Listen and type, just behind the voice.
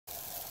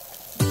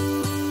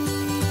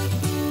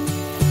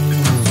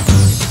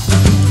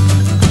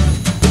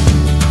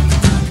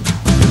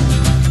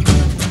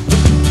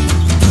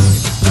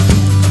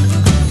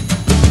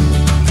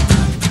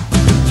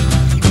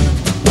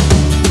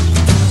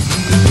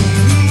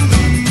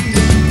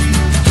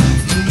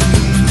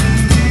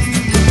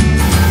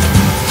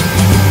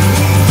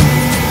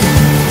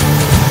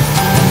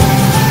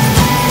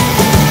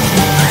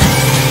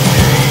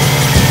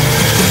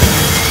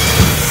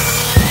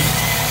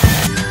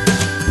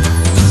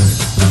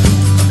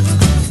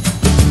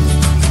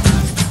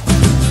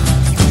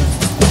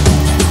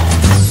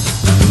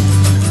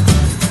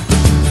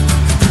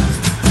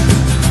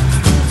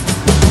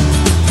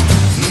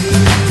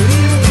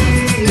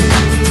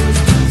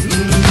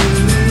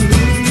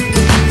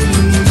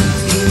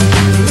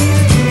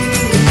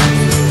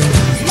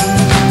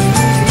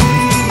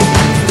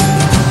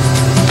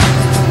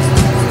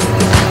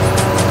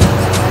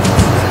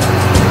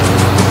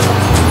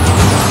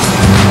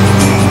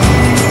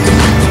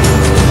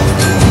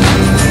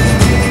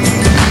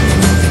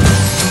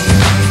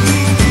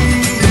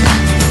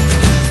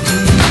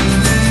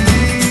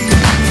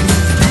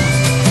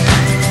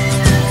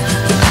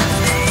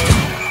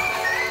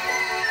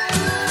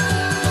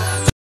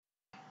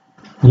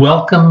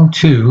Welcome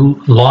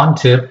to Lawn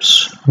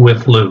Tips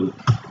with Lou.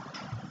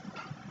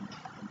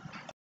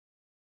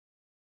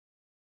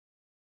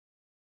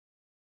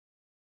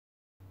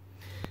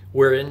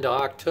 We're into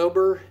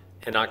October,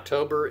 and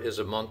October is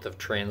a month of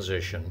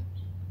transition.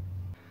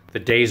 The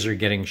days are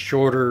getting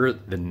shorter,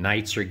 the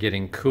nights are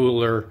getting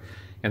cooler,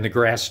 and the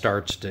grass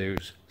starts to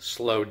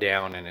slow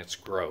down in its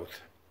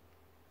growth.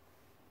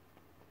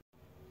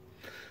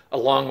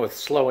 Along with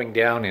slowing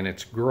down in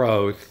its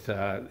growth,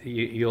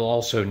 you'll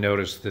also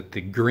notice that the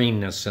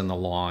greenness in the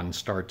lawn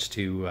starts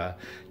to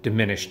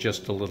diminish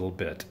just a little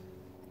bit.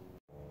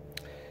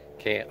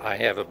 Okay, I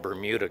have a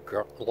Bermuda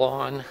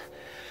lawn,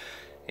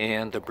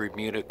 and the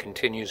Bermuda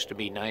continues to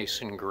be nice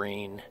and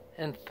green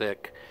and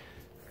thick,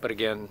 but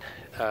again,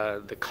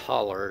 the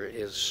color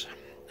is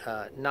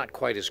not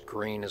quite as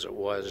green as it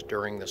was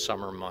during the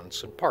summer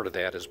months, and part of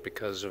that is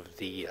because of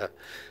the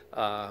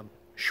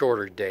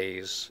shorter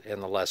days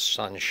and the less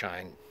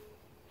sunshine.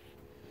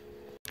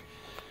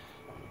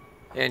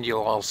 And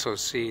you'll also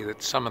see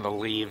that some of the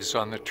leaves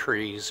on the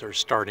trees are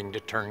starting to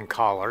turn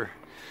color,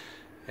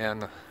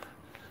 and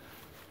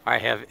I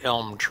have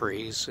elm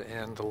trees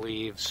and the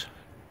leaves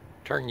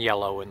turn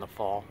yellow in the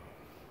fall.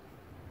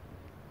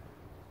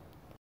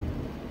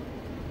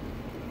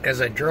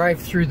 As I drive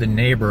through the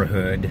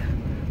neighborhood,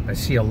 I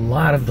see a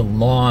lot of the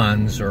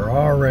lawns are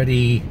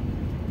already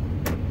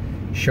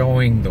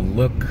showing the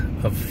look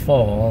of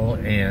fall,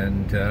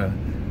 and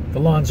the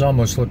lawns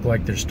almost look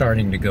like they're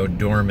starting to go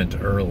dormant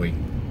early.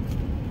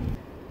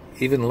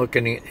 Even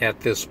looking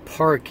at this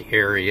park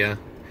area,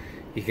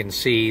 you can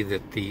see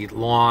that the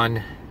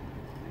lawn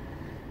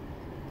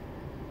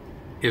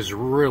is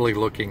really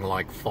looking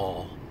like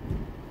fall.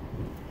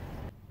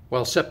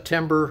 Well,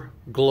 September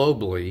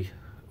globally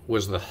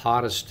was the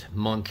hottest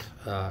month,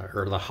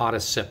 or the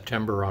hottest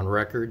September on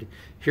record.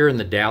 Here in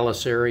the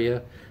Dallas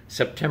area,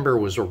 September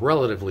was a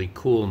relatively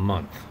cool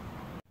month.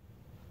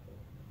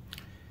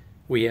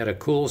 We had a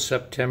cool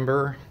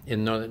September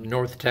in the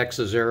North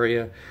Texas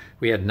area.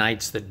 We had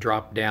nights that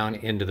dropped down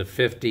into the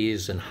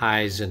 50s and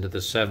highs into the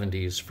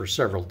 70s for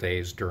several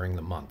days during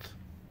the month.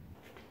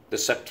 The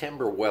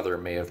September weather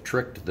may have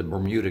tricked the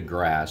Bermuda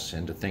grass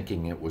into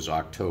thinking it was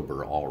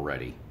October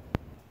already.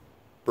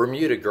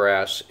 Bermuda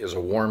grass is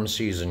a warm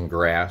season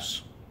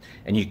grass,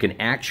 and you can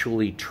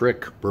actually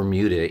trick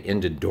Bermuda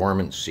into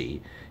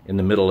dormancy in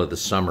the middle of the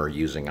summer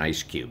using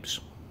ice cubes.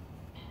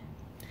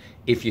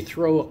 If you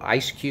throw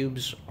ice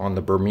cubes on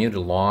the Bermuda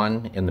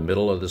lawn in the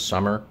middle of the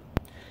summer,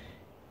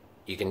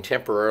 you can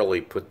temporarily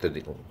put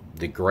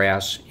the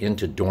grass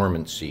into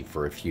dormancy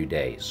for a few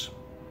days.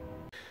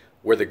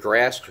 Where the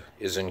grass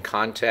is in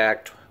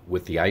contact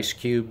with the ice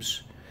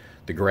cubes,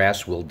 the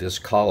grass will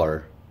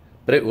discolor,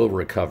 but it will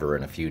recover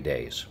in a few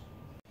days.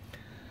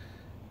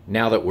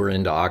 Now that we're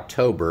into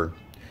October,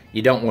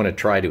 you don't want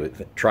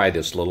to try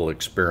this little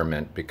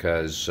experiment,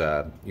 because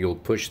you'll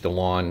push the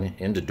lawn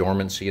into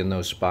dormancy in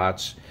those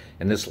spots,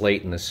 and this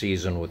late in the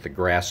season with the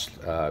grass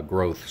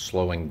growth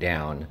slowing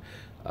down,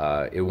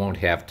 it won't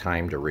have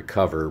time to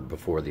recover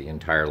before the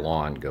entire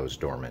lawn goes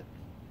dormant.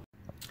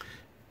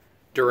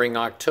 During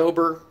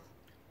October,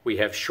 we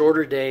have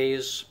shorter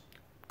days,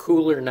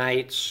 cooler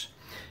nights,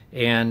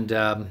 and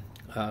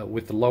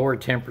with the lower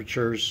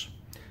temperatures,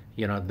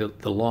 you know,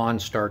 the lawn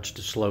starts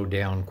to slow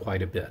down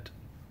quite a bit.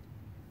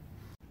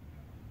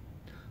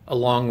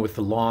 Along with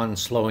the lawn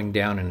slowing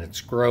down in its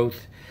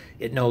growth,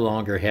 it no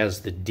longer has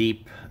the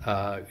deep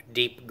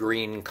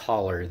green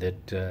color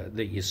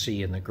that you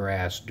see in the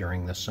grass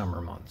during the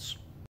summer months.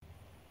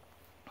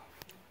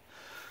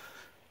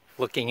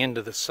 Looking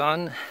into the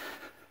sun,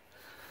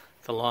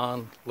 the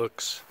lawn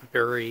looks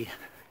very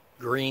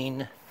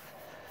green,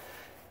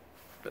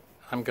 but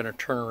I'm going to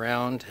turn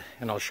around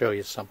and I'll show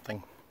you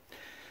something.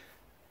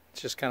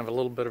 It's just kind of a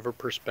little bit of a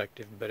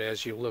perspective, but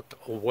as you look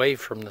away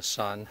from the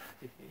sun,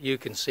 you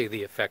can see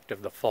the effect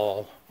of the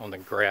fall on the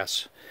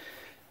grass.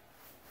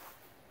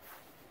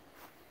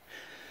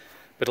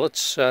 But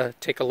let's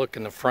take a look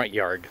in the front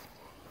yard,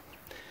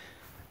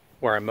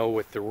 where I mow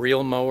with the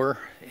reel mower,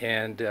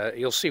 and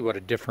you'll see what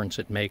a difference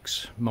it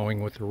makes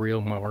mowing with the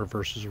reel mower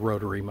versus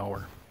rotary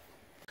mower.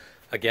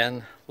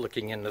 Again,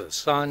 looking into the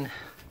sun,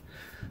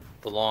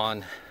 the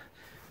lawn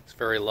is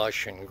very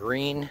lush and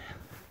green.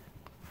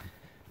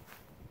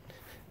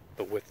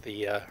 But with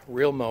the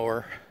reel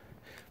mower,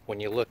 when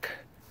you look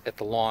at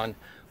the lawn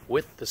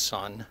with the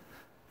sun,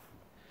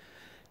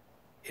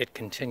 it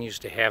continues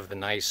to have the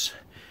nice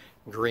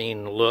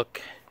green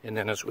look. And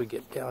then as we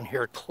get down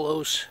here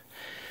close,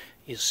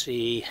 you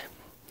see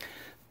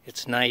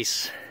it's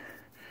nice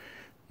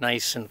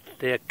and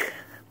thick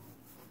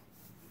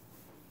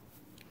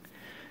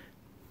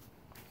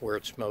where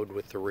it's mowed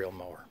with the reel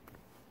mower.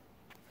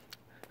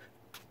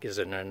 Gives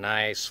it a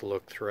nice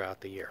look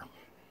throughout the year.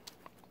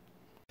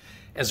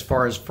 As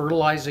far as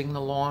fertilizing the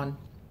lawn,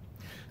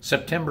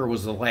 September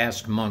was the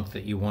last month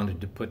that you wanted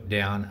to put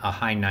down a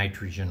high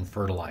nitrogen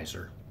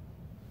fertilizer.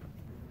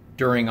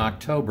 During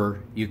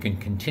October, you can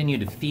continue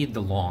to feed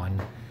the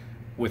lawn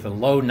with a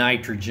low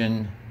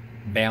nitrogen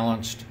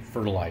balanced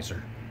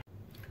fertilizer.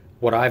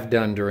 What I've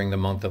done during the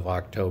month of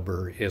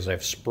October is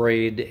I've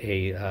sprayed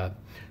an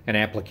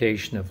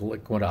application of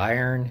liquid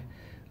iron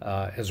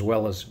as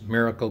well as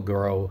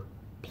Miracle-Gro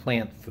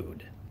plant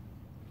food.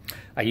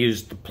 I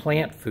used the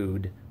plant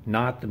food,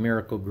 not the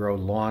Miracle-Gro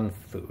lawn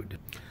food.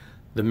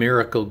 The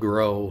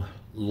Miracle-Gro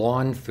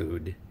lawn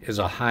food is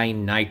a high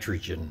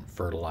nitrogen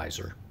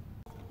fertilizer.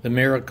 The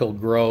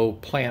Miracle-Gro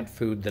plant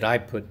food that I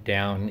put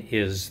down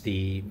is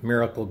the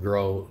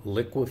Miracle-Gro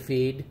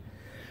Liquifeed.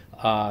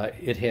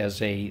 It has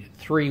a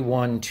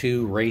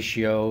 3:1:2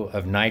 ratio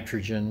of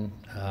nitrogen,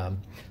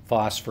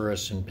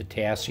 phosphorus, and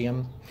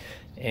potassium,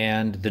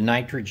 and the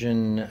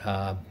nitrogen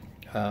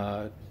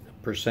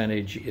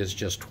percentage is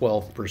just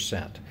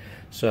 12%.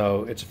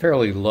 So it's a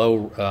fairly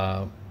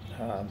low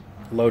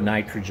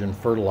nitrogen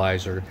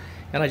fertilizer,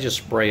 and I just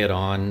spray it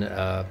on,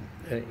 a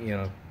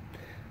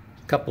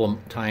couple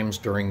of times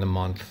during the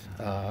month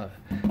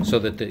so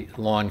that the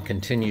lawn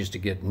continues to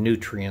get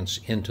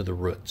nutrients into the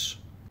roots.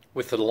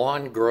 With the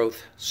lawn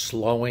growth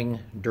slowing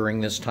during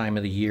this time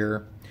of the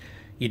year,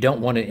 you don't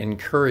want to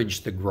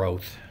encourage the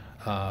growth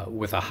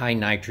with a high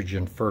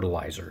nitrogen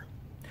fertilizer.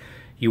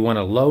 You want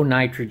a low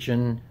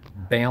nitrogen,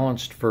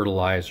 balanced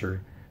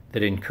fertilizer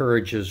that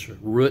encourages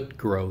root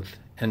growth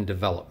and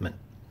development.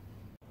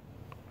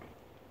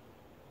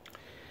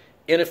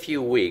 In a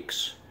few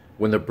weeks,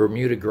 when the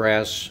Bermuda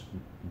grass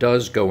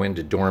does go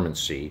into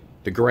dormancy,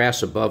 the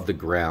grass above the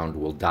ground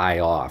will die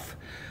off,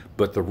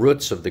 but the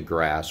roots of the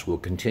grass will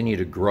continue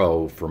to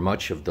grow for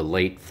much of the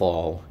late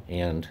fall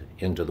and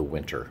into the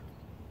winter.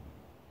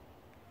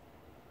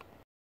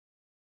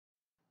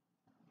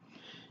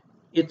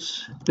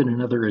 It's been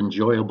another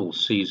enjoyable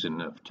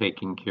season of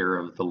taking care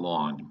of the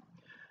lawn,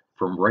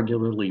 from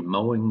regularly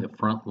mowing the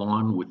front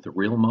lawn with the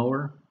reel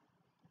mower,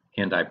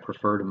 and I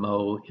prefer to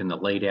mow in the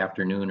late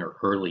afternoon or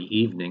early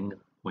evening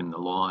when the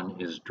lawn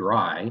is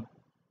dry,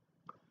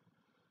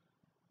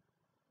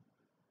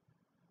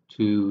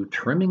 to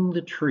trimming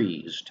the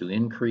trees to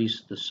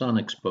increase the sun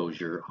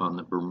exposure on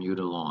the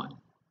Bermuda lawn.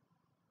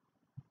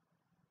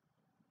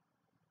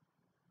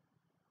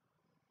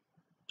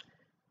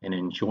 And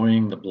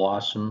enjoying the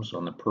blossoms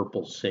on the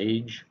purple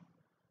sage,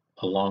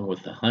 along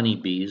with the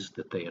honeybees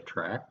that they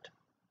attract,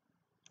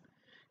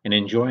 and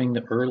enjoying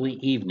the early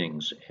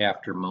evenings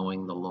after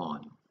mowing the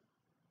lawn.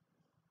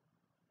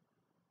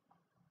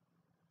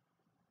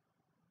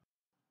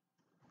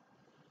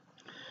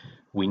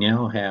 We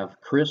now have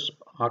crisp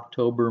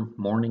October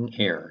morning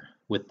air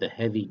with the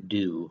heavy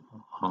dew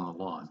on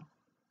the lawn.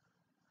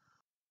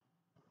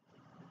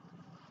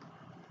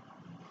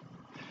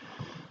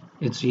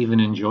 It's even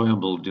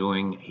enjoyable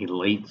doing a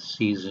late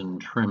season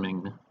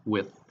trimming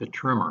with the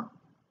trimmer.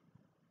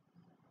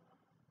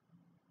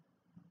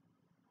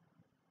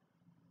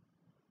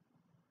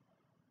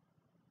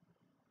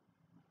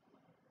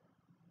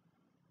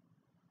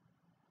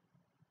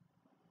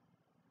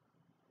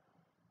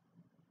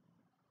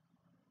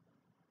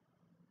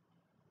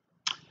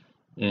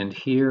 And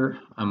here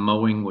I'm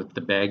mowing with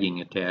the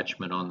bagging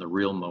attachment on the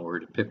reel mower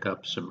to pick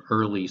up some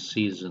early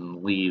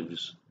season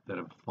leaves that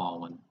have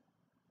fallen.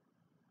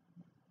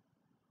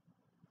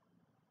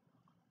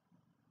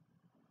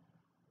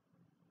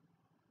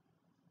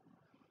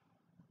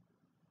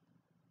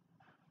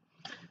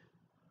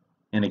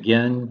 And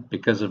again,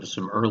 because of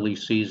some early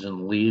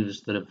season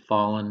leaves that have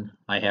fallen,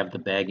 I have the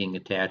bagging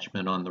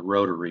attachment on the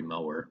rotary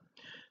mower.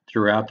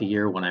 Throughout the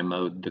year when I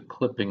mowed, the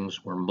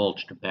clippings were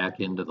mulched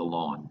back into the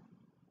lawn.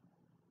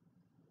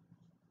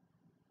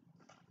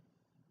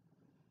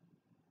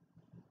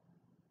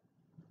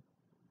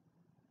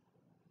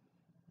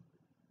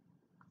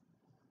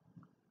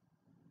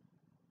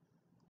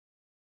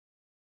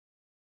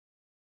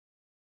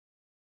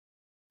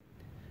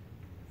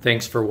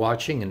 Thanks for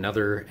watching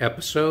another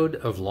episode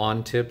of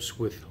Lawn Tips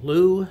with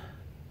Lou,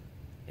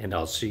 and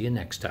I'll see you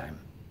next time.